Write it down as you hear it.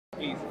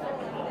Please.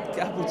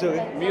 क्या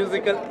पूछोगे?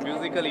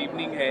 Musical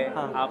evening है।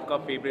 हाँ। आपका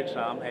फेवरेट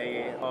शाम है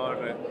ये, और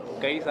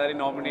कई सारे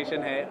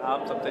नॉमिनेशन है,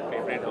 आप सबसे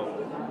फेवरेट हो।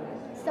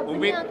 सबने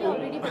उम्मीद आके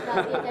ऑलरेडी बता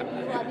दिया that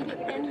you are the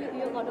favourite and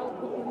you are gonna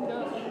win the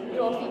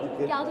trophy.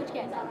 Okay. क्या कुछ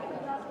कहना है?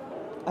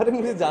 अरे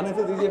मुझे जाने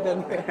तो दीजिए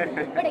पहले।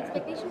 But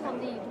expectation from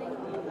the evening.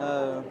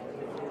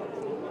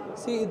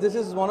 See this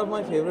is one of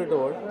my favourite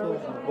award, तो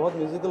बहुत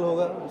म्यूजिकल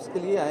होगा, उसके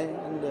लिए आए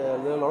and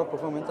there are lot of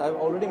performance. I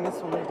already miss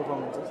so many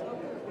performances,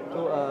 तो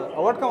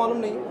अवार्ड का मालूम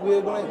नहीं, we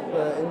are gonna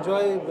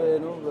enjoy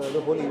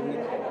the whole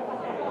evening.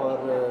 और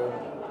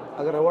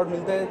अगर अवार्ड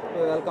मिलता है तो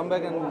I will come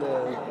back and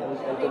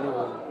tell you.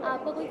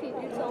 आपका कोई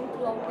favourite song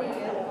through out the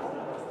year?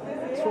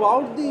 Through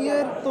out the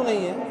year तो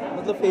नहीं है,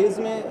 मतलब फेज़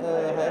में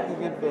है,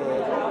 क्योंकि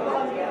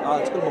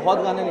आजकल बहुत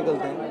गाने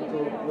निकलते हैं तो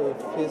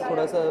फेज़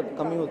थोड़ा सा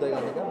कम ही होता है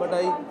गाने का। बट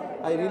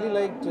आई रियली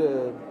लाइक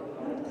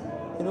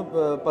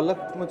पलक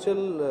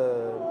मुचल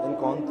इन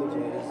कौन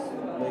तुझे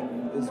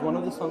is one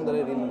of the song that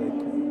I really like.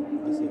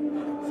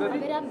 Sir,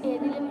 अगर आप ए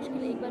दिल है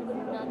मुश्किल एक बार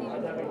गुनगुना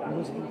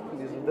दीजिए।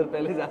 मुझे उधर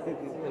पहले जाने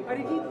थी।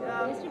 अरिजीत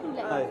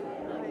हाय।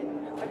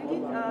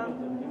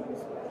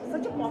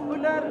 सच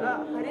पॉपुलर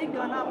हर एक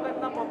गाना आपका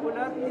इतना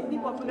पॉपुलर, इतनी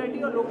पॉपुलैरिटी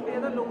और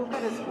लोकप्रियता, लोगों का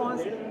response,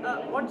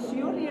 what's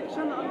your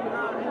reaction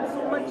in so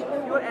much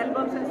your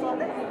albums and song,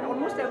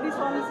 almost every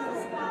song is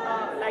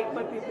like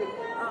by people,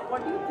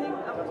 what do you think,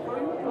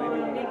 how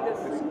you make this?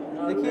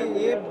 देखिए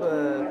ये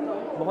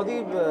बहुत ही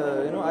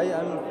I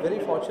am very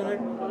fortunate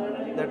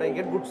that I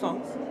get good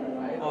songs,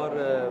 और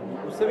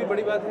उससे भी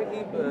बड़ी बात है कि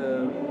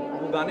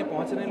वो गाने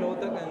पहुंच रहे हैं लोगों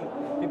तक and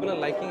people are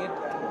liking it.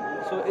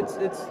 So it's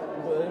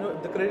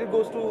the credit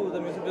goes to the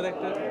music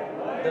director,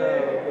 the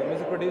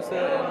music producer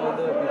and all the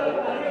people,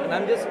 and I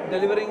am just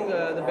delivering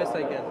the best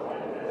I can.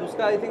 तो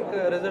उसका आई थिंक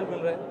रिजल्ट मिल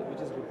रहा है,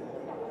 which is good.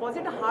 Was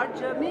it a hard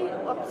journey,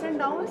 ups and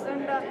downs,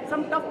 and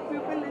some tough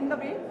people in the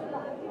way?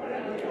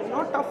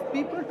 Not tough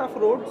people, tough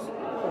roads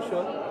for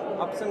sure.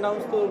 Ups and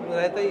downs तो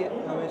रहता ही है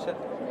हमेशा,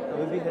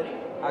 अभी भी है,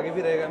 आगे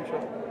भी रहेगा आई एम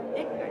श्योर।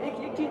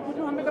 एक चीज़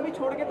पूछूं, हमें कभी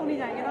छोड़ के तो नहीं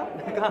जाएंगे ना?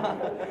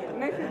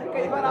 नहीं, फिर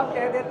कई बार आप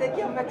कह देते हैं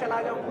कि अब मैं चला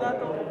जाऊंगा,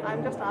 तो I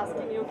am just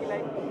asking you कि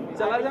लाइक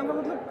चला जाऊंगा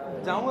मतलब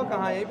जाऊंगा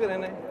कहाँ, यहीं पे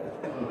रहना है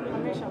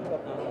हमेशा।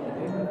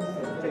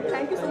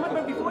 Thank you so much,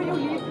 but before you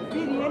leave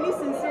we really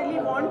sincerely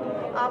want,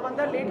 आप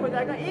अंदर लेट हो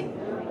जाएगा, एक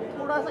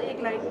थोड़ा सा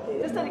एक line,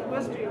 just a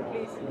request to you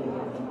please.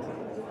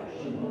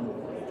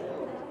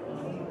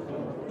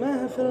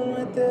 महफिल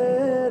में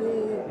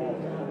तेरी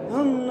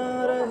हम न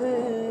रहे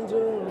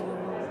जो,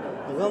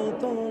 गम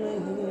तो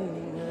नहीं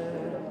है,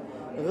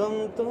 गम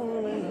तो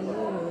नहीं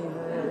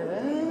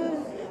है,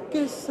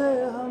 किससे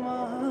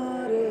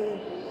हमारे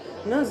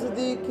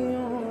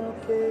नज़दीकियों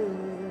के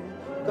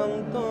कम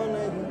तो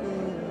नहीं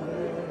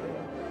है,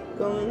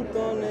 कम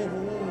तो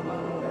नहीं है।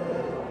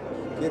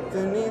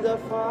 कितनी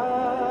दफ़ा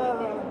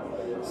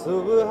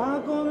सुबह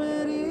को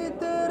मेरी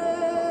तेरे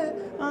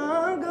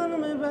आंगन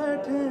में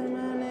बैठे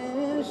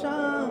मैंने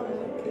शाम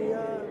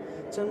किया,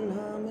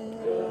 चन्ना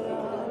मेरे आ,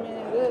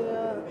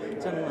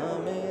 चन्ना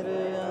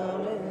मेरे आ,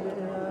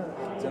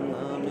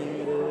 चन्ना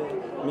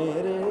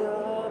मेरे आ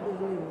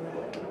भी।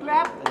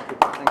 क्लैप।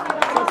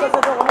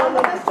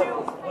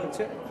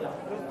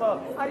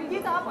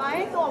 अरिजीत आप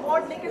आए तो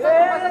अवार्ड लेके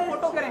साथ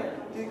फोटो करें।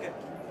 ठीक है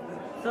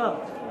Sir,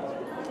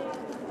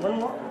 one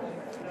more.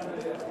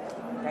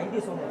 Thank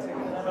you so much.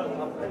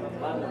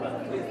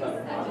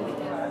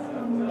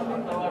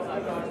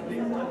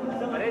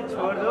 अरे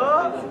छोड़ दो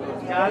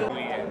यार।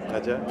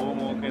 अच्छा। वो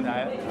मौके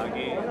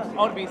आगे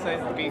और भी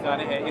कई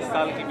गाने हैं, इस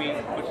साल की भी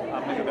कुछ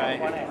आपने जो गाए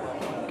हैं,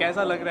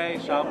 कैसा लग रहा है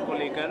इस शाम को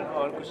लेकर,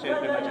 और कुछ शेयर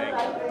करना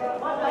चाहेंगे?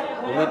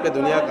 उम्मीद पे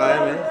दुनिया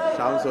कायम है,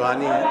 शाम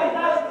सुहानी है,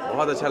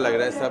 बहुत अच्छा लग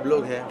रहा है, सब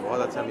लोग हैं,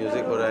 बहुत अच्छा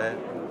म्यूज़िक हो रहा है,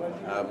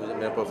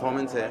 मेरा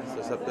परफॉर्मेंस है,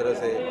 तो सब तरह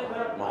से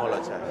माहौल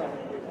अच्छा है।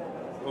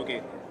 ओके,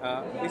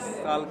 इस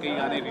साल कई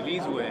गाने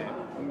रिलीज़ हुए हैं,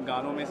 उन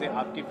गानों में से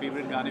आपके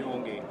फेवरेट गाने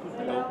होंगे,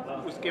 तो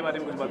उसके बारे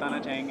में कुछ बताना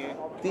चाहेंगे?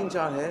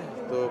 3-4 है,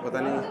 तो पता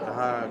नहीं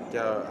कहाँ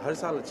क्या, हर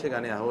साल अच्छे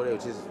गाने हो रहे हैं,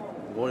 विच इज़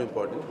मोर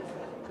इम्पॉर्टेंट।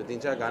 तो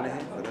 3-4 गाने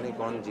हैं, पता नहीं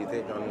कौन जीते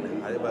कौन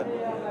हारे, but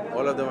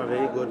all of them are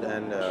very good,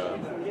 and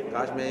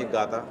काश मैं एक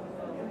गाता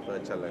तो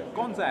अच्छा लगे।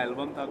 कौन सा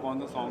एल्बम था, कौन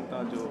सा सॉन्ग था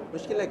जो?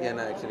 मुश्किल है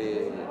कहना actually,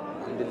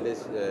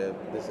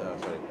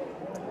 sorry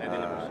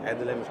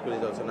Adil hai Mushkil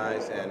is also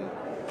nice, and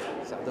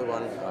this other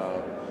one I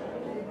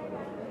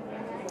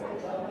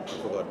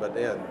forgot, but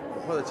yeah,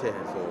 बहुत अच्छे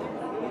हैं, so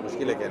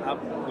मुश्किल है कहना। आप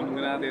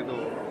गुनगुना दे दो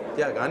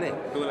क्या गाने?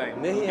 2 लाइन।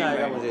 नहीं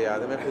आएगा मुझे याद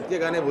है, मैं खुद के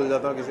गाने भूल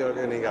जाता हूँ, किसी और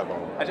के नहीं गा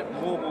पाऊँ। अच्छा,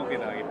 वो के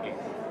धागे की।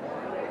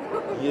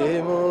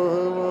 ये मोह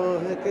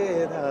मोह के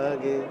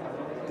धागे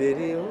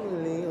तेरी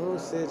उंगलियों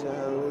से जा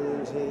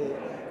उलझे,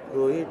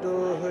 कोई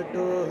टोह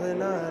टोह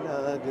ना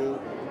लागे,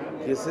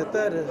 किस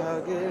तरह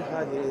के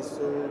हाय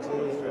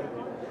सुलझे।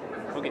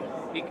 ओके,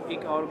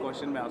 एक और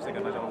क्वेश्चन मैं आपसे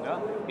करना चाहूँगा।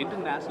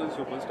 International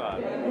superstar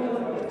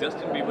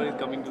Justin Bieber is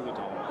coming to the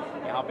town,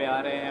 यहाँ पे आ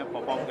रहे हैं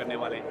परफॉर्म करने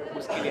वाले,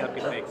 उसके लिए आप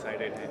कितने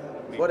एक्साइटेड हैं?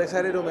 बहुत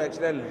एक्साइटेड हूँ मैं,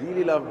 actually I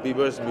really love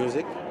बीबर्स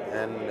music,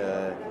 and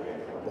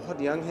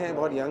बहुत यंग हैं,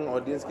 बहुत यंग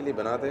ऑडियंस के लिए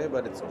बनाते हैं,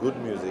 but it's good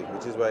music,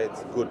 which is why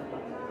it's good,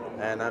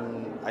 and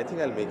I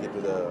think I'll make it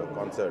to the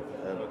concert.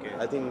 Okay.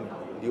 I think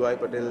DY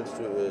Patel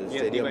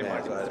Stadium DY में है,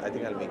 so Patel. I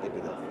think I'll make it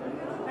to that.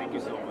 Thank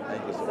you so much.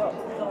 Thank you so much.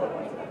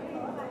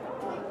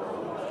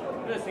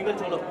 Single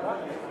छोड़ो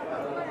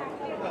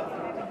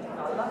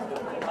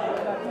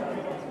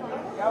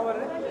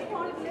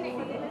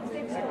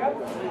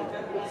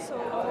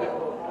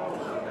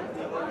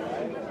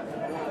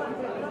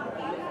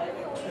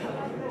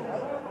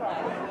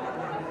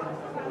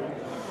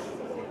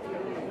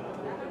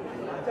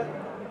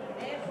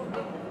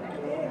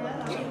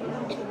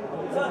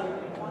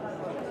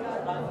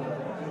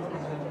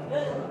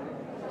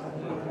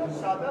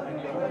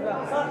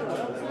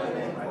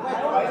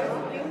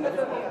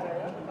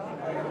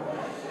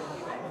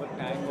But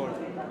thank God,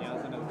 यहाँ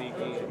से नज़दीक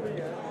ही है.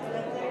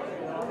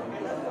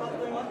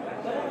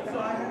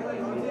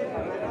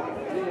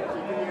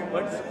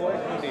 But it's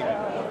quite good even.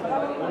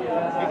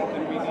 Very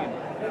convenient.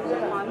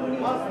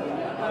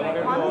 Compared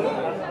to all of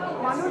them.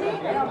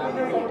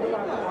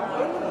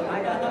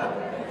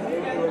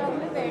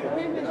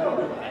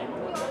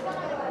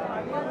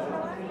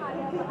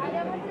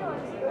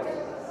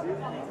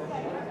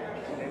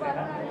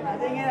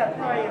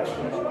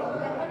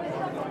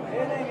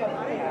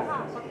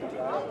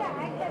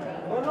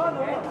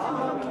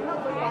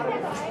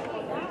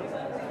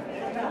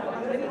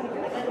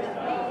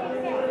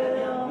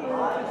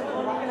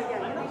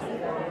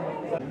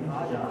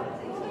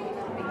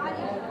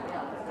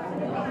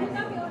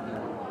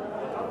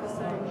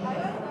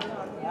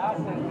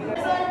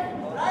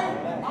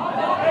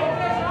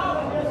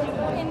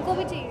 इनको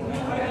भी चाहिए,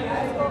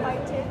 इसको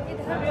white चाहिए,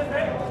 इधर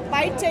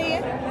वाइट चाहिए,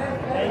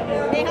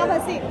 नेहा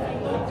बसी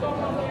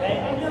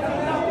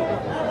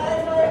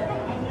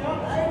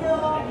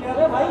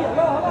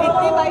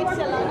इतनी वाइट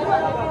चलाने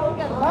वाले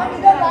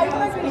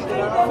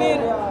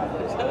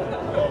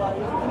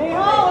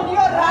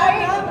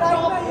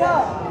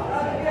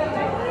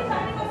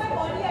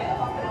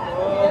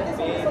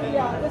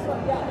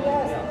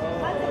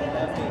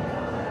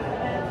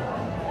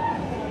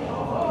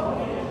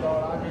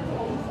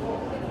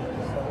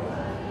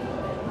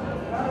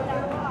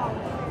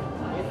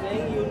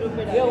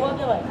फिर ये हुआ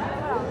क्या भाई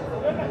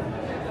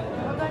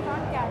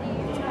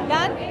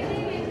done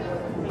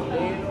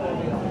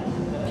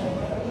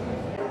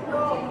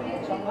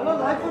hello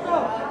live photo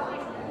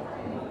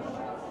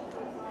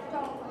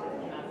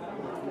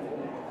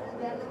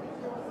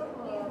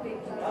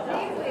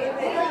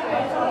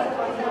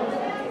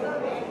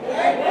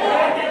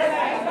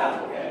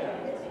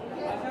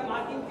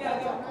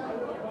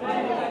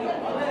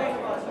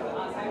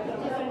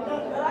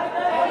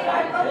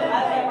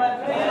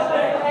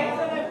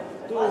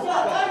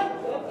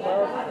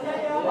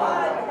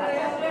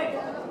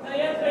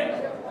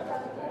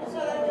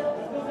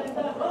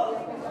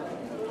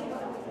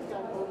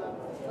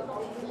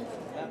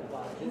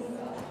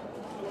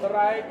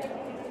right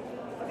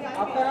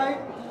आपका राइट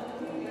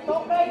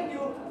टॉप राइट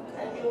यू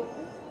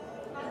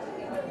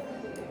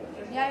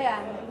या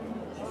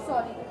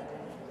sorry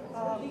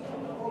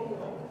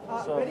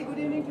very good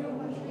evening to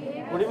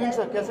good evening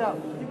sir, कैसे आप?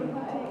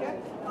 ठीक है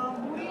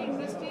पूरी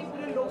इंडस्ट्री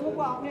पूरे लोगों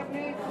को आपने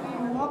अपने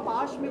मुँह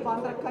पाश में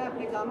बांध रखा है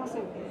अपने गानों से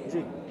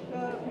जी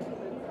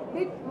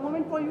big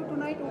moment for you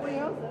tonight over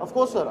here of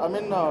course sir, I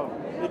mean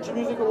मिर्ची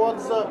म्यूजिक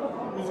अवार्ड्स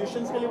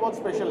म्यूजिशियंस के लिए बहुत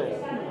स्पेशल है.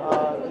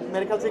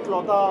 मेरे ख्याल से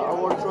इकलौता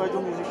अवार्ड शो है जो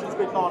म्यूजिशियंस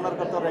को इतना ऑनर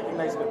करता है,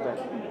 रिकग्नाइज करता है.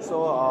 So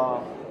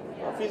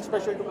feel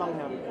special to come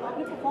here.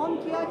 आपने परफॉर्म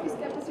किया किस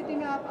कैपेसिटी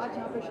में आप आज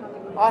यहाँ पे शामिल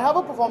हुए आई हैव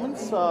अ परफॉर्मेंस.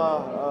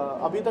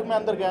 अभी तक मैं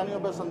अंदर गया नहीं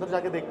हूँ, बस अंदर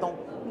जाके देखता हूँ.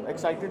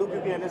 एक्साइटेड हूँ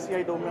क्योंकि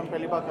NSCI डोम में हम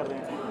पहली बार कर रहे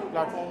हैं.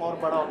 प्लेटफॉर्म और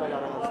बड़ा होता जा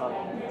रहा है हर साल.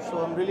 सो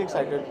आई एम रियली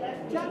एक्साइटेड.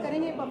 क्या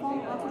करेंगे परफॉर्म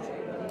कुछ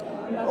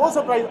ओ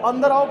सरप्राइज,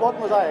 अंदर आओ, बहुत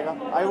मजा आएगा.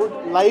 I would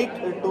like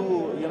to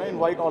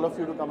invite all of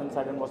you to come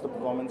inside and watch the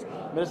performance.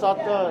 मेरे साथ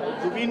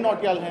जुबीन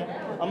नौटियाल हैं,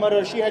 अमर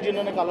ऋषि है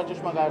जिन्होंने काला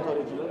चश्मा गाया था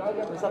ओरिजिनल,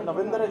 मेरे साथ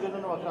नविंदर है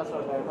जिन्होंने वक्रा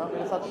सर गाया था,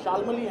 मेरे साथ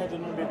शालमली है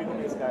जिन्होंने बेबी को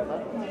केस गाया था.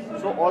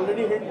 सो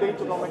ऑलरेडी हिट दे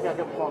चुका हूँ मैं क्या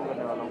क्या परफॉर्म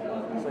करने वाला हूँ.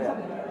 सो यार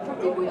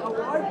कोई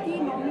अवार्ड की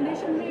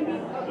नॉमिनेशन में भी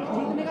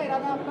जीतने का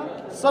इरादा आपका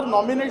सर,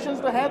 नॉमिनेशंस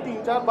तो हैं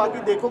 3-4, बाकी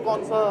देखो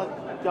कौन सा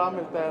क्या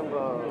मिलता है.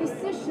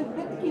 किससे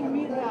शिद्दत की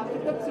उम्मीद है आप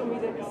शिद्दत से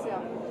उम्मीद है किससे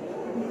आप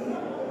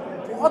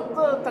बहुत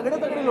तगड़े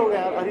तगड़े लोग हैं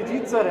यार.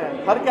 अरिजीत सर हैं,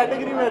 हर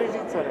कैटेगरी में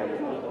अरिजीत सर हैं.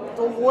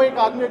 तो वो एक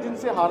आदमी है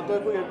जिनसे हारते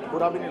हुए कोई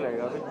बुरा भी नहीं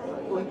लगेगा.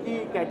 उनकी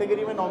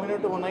कैटेगरी में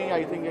नॉमिनेट होना ही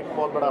आई थिंक एक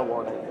बहुत बड़ा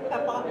अवार्ड है.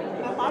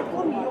 अपार्ट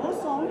फ्रॉम योर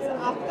सॉन्ग्स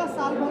आपका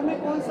साल भर में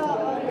कौन सा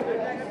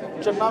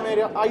चन्ना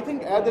मेरे, आई थिंक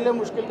ए दिल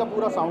मुश्किल का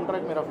पूरा साउंड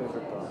ट्रैक मेरा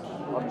फेवरेट था,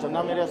 और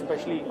चन्ना मेरे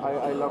specially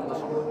I love the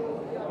song.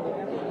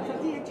 Sir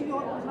जी एक चीज़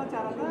और पूछना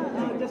चाह रहा था,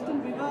 जस्टिन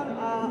बीबर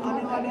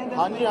आने वाले हैं.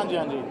 हाँ जी हाँ जी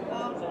हाँ जी.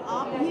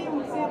 आप भी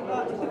उनसे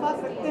इत्तेफाक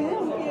रखते हैं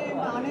उनके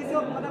आने से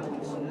और मतलब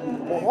कुछ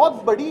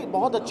बहुत बड़ी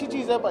बहुत अच्छी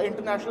चीज़ है.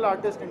 इंटरनेशनल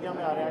आर्टिस्ट इंडिया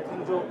में आ रहे हैं. आई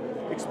थिंक जो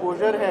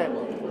एक्सपोजर है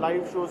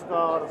लाइव शोज़ का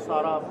और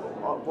सारा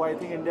वो आई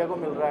थिंक इंडिया को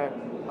मिल रहा है.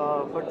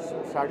 बट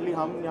सैडली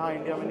हम यहाँ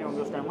इंडिया में नहीं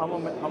होंगे उस टाइम.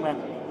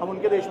 हम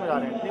उनके देश में जा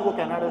रहे हैं. नहीं, वो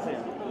कनाडा से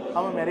हैं,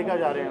 हम अमेरिका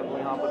जा रहे हैं, वो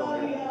यहाँ पर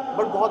होंगे.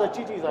 बट बहुत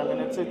अच्छी चीज़ है.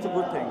 मैंने इट्स अ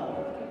गुड थिंग.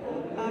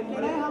 कह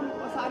रहे हैं हम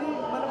सारे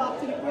मतलब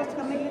आपसे रिक्वेस्ट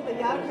करने के लिए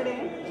तैयार खड़े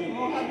हैं।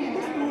 मौका भी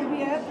दस्तूर भी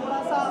है,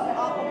 थोड़ा सा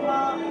आप अपना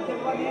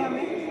जज्बा दें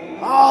हमें।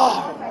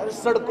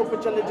 सड़कों पे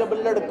चले जब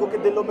लड़कों के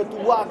दिलों में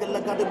तू आग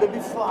लगा दे बेबी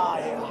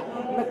फायर,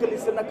 नकली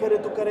से न करे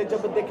तो करे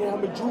जब देखे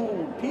हमें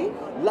झूठी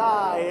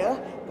लायर,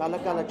 काला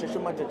काला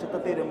चश्मा जचता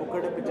तेरे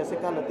मुखड़े पे जैसे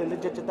काला तिल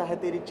जचता है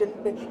तेरी चिन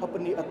पे,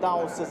 अपनी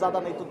अदाओं से ज्यादा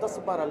नहीं तो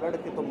 10-12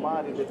 लड़के तो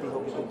मार ही देती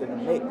होगी तू दिन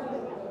में।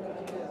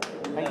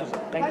 Thank you sir,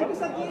 thank you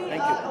sir कि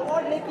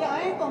अवार्ड लेके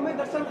आए तो हमें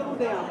दर्शन जरूर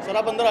दें आप। सर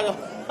आप अंदर आ जाओ।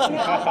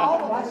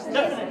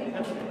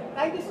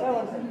 Thank you sir.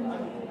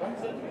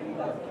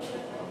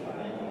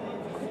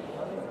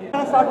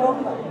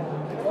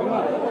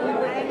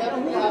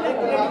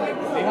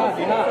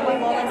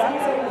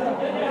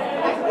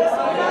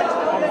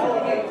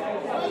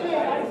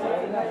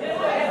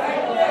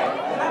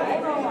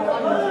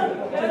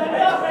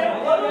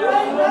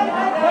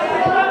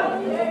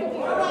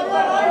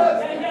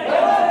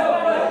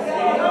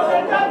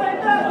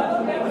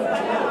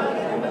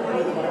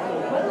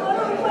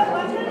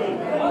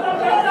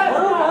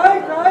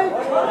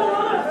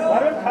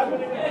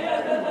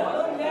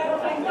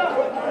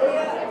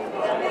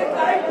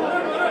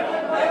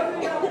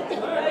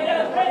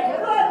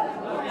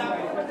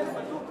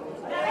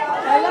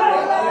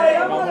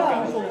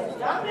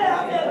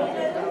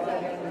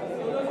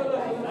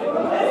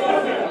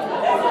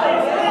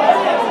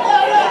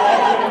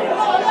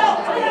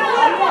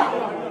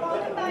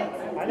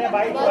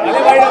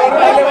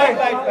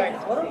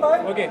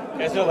 ओके,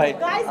 कैसे हो भाई?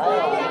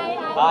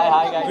 हाय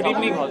हाय गुड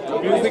इवनिंग।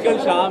 म्यूजिकल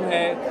शाम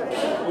है,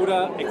 पूरा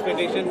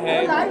एक्सपेक्टेशन है,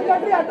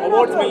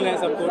 अवार्ड्स मिल रहे हैं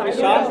सबको। इस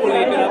शाम को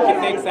लेकर आप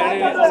कितने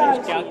एक्साइटेड हैं और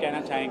कुछ क्या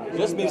कहना चाहेंगे?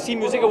 जस्ट मिर्ची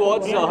म्यूजिक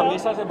अवार्ड्स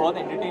हमेशा से बहुत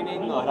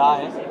एंटरटेनिंग रहा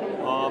है।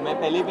 मैं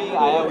पहले भी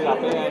आया हूँ यहाँ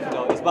पे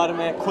एंड इस बार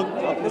मैं खुद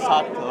अपने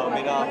साथ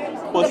मेरा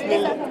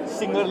पर्सनल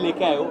सिंगर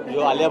लेके आया हूँ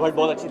जो आलिया भट्ट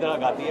बहुत अच्छी तरह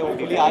गाती है। वो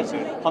डेली आज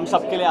हम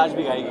सबके लिए आज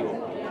भी गाएगी वो।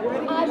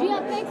 आज ही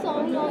आपका एक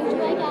सॉन्ग लॉन्च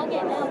हुआ है, क्या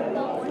कहना है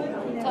आपका?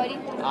 सॉरी,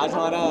 आज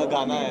हमारा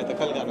गाना है तो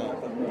कल गाना है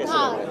कैसे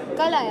हाँ लग रहा है?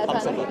 कल आया था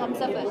हमसफर।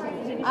 हमसफर।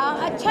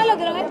 अच्छा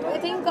लग रहा है। आई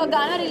थिंक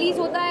गाना रिलीज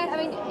होता है, I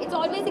mean it's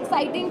always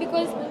exciting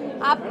because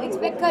आप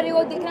एक्सपेक्ट कर रहे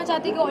हो, देखना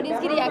चाहते हो कि ऑडियंस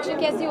की रिएक्शन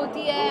कैसी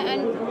होती है।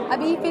 एंड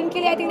अभी फिल्म के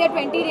लिए I think there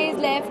 20 days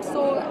left,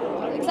 so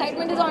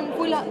excitement is on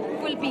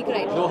full peak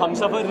right. जो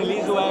हमसफर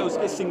रिलीज हुआ है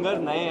उसके सिंगर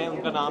नए हैं,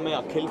 उनका नाम है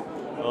अखिल।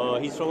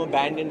 He is from a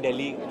band इन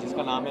दिल्ली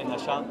जिसका नाम है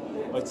नशा।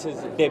 इट्स हिज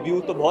डेब्यू,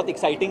 तो बहुत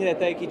एक्साइटिंग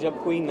रहता है कि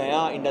जब कोई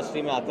नया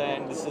इंडस्ट्री में आता है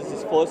and this is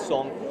his first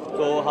song.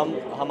 तो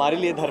हमारे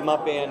लिए धर्मा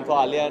पे and for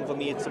Alia and for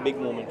me it's a big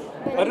moment.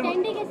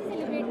 Valentine day कैसे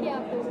सेलिब्रेट किया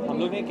आपने? हम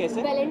लोग ने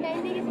कैसे वैलेंटाइन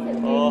डे कैसे सेलिब्रेट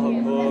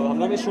किया? हम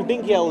लोग ने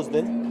शूटिंग किया उस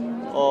दिन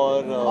और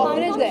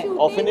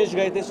ऑर्फनेज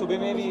गए थे। सुबह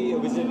में भी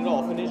विजिटेड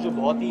ऑर्फनेज जो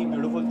बहुत ही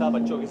ब्यूटीफुल था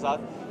बच्चों के साथ।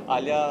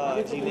 आलिया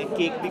जी ने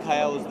केक भी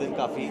खाया उस दिन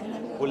काफ़ी,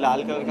 वो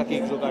लाल कलर का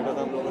केक जो काटा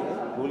था हम लोगों ने,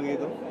 भूल गए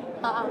तो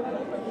हाँ,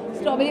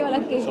 स्ट्रॉबेरी वाला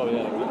केक। सॉरी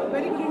यार।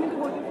 Very good evening to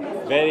both of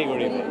you. Very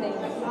good evening.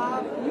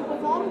 You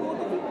perform, both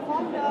of you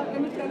perform.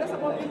 Can you tell us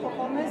about your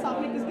performance?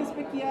 आपने किस किस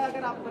पे किया है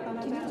अगर आप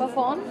बताना चाहें?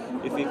 परफॉर्म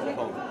इफ वी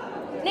परफॉर्म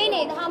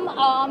नहीं हम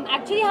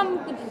एक्चुअली हम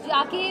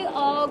जाके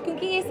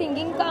क्योंकि ये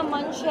सिंगिंग का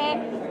मंच है,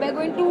 we are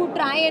going to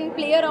try and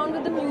play around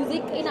with the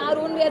music in our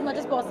own way as much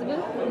as possible.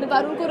 मैं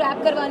वरुण को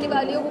रैप करवाने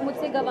वाली हूँ, वो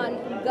मुझसे गवाने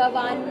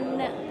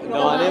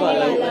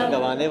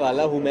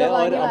वाला हूँ मैं।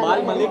 और अमाल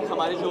मलिक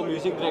हमारे जो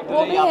म्यूजिक डायरेक्टर वो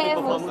है भी यहाँ है पे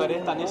परफॉर्म host। कर रहे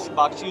हैं। Tanishq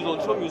Bagchi is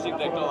also music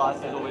director आज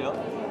से ओवर हियर।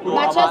 तो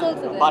बादशाह is also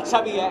there।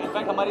 बादशाह भी है।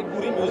 इनफैक्ट हमारी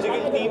पूरी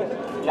म्यूजिकल टीम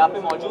यहाँ पे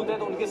मौजूद है,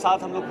 तो उनके साथ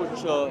हम लोग कुछ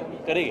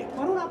करेंगे।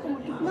 वरुण आप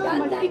कितना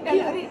मल्टी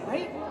टैलेंट, अरे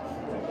भाई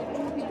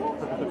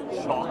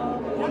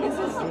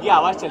उनकी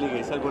आवाज़ चली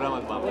गई सर, बुरा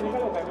मत मानो।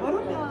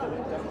 Varun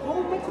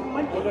how much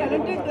multi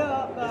talented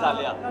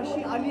Alia.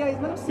 Alia is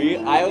मतलब भी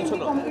आई ऑल्सो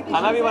नो,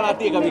 खाना भी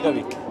बनाती है कभी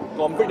कभी,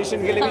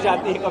 कंपटीशन के लिए भी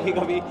जाती है कभी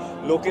कभी,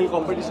 लोकल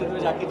कंपटीशन में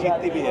जाके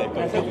जीतती भी है।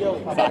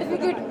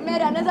 सर्टिफिकेट मैं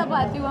रनर्स अप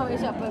आती हूँ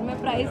हमेशा, पर मैं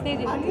प्राइज नहीं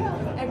देती। आलिया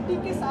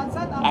एक्टिंग के साथ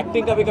साथ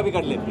एक्टिंग कभी कभी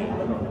कर लेती है।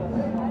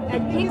 ये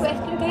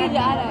क्वेश्चन कहीं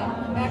जा रहा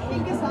है।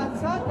 एक्टिंग के साथ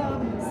साथ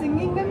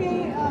सिंगिंग में भी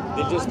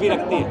दिलचस्पी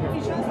रखती है।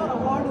 कॉम्पिटिशंस और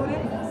अवार्ड हो रहे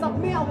हैं, सब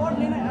में अवार्ड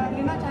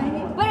लेना चाहेंगे।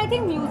 पर आई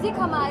थिंक म्यूजिक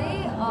हमारे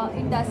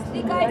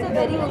इंडस्ट्री का it's a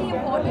very very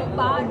important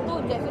part, तो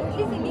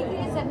डेफिनेटली सिंगिंग के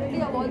लिए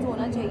सेपरेटली अवार्ड्स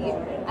होना चाहिए।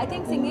 आई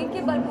थिंक सिंगिंग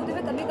के बलबूते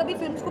पे कभी कभी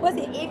फिल्म्स को बस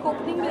एक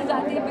ओपनिंग मिल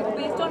जाती है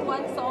based on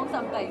one song.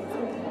 Sometimes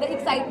the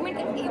excitement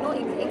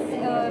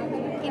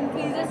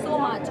increases so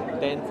much।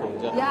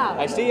 Yeah.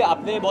 Actually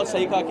आपने बहुत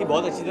सही कहा कि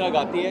बहुत अच्छी तरह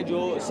गाती है। जो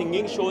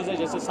सिंगिंग शोज है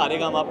जैसे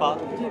सारेगामापा,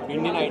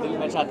 इंडियन आइडल,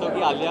 मैं चाहता हूँ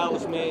कि आलिया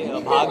उसमें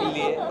भाग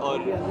लिए और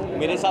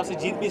मेरे हिसाब से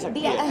जीत भी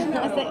सकती है।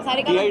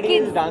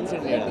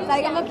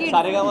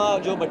 सारेगामा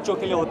जो बच्चों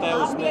के लिए होता है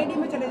उसमें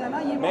में चले जाना,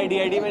 ये मैं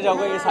DID में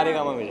जाऊँगा, ये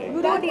सारेगामा में जाएगी।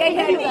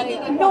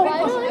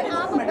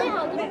 आप अपने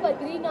हाथों में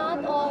बद्रीनाथ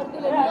और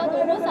दुल्हनिया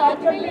दोनों साथ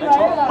में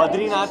लेके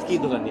बद्रीनाथ की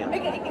दुल्हनिया।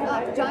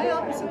 जाए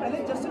आप उससे पहले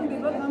Justin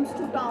Bieber comes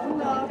to town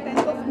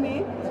 10th of May.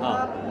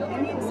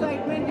 Any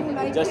excitement you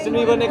like? Justin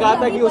Bieber ने कहा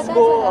था कि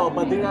उसको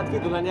बद्रीनाथ की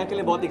दुल्हनिया के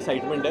लिए बहुत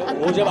एक्साइटमेंट है,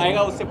 वो जब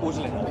आएगा उससे पूछ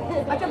लेना।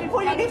 अच्छा,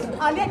 before you leave,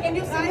 Alia, can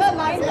you sing a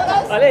line for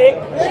us? अरे एक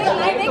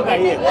तो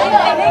गाइए,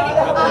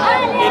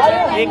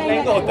 एक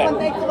लाइन तो होता है,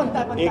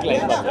 एक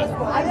लाइन बनता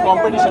है,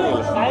 कॉम्पिटिशन ले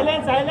लो।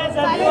 साइलेंस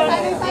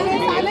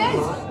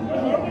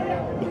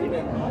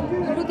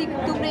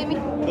तू प्रेमी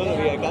दोनों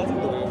भी आई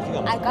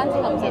कांट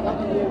सिंग हमसे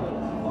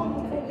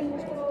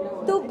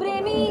तू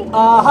प्रेमी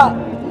आहा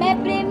मैं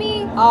प्रेमी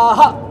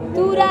आहा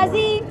तू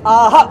राजी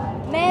आहा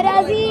मैं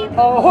राजी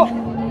ओहो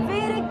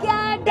फिर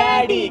क्या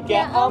डैडी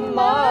क्या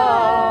अम्मा,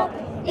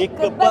 एक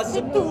बस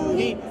तू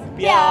ही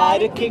प्यार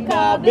के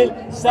काबिल,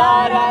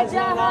 सारा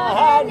जहां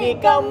है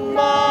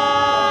निकम्मा।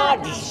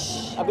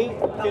 अभी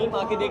फिल्म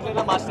आके देख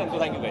लेना master.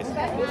 Thank you guys.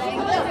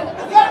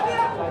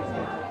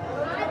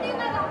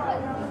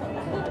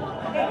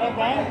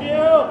 Thank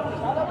you.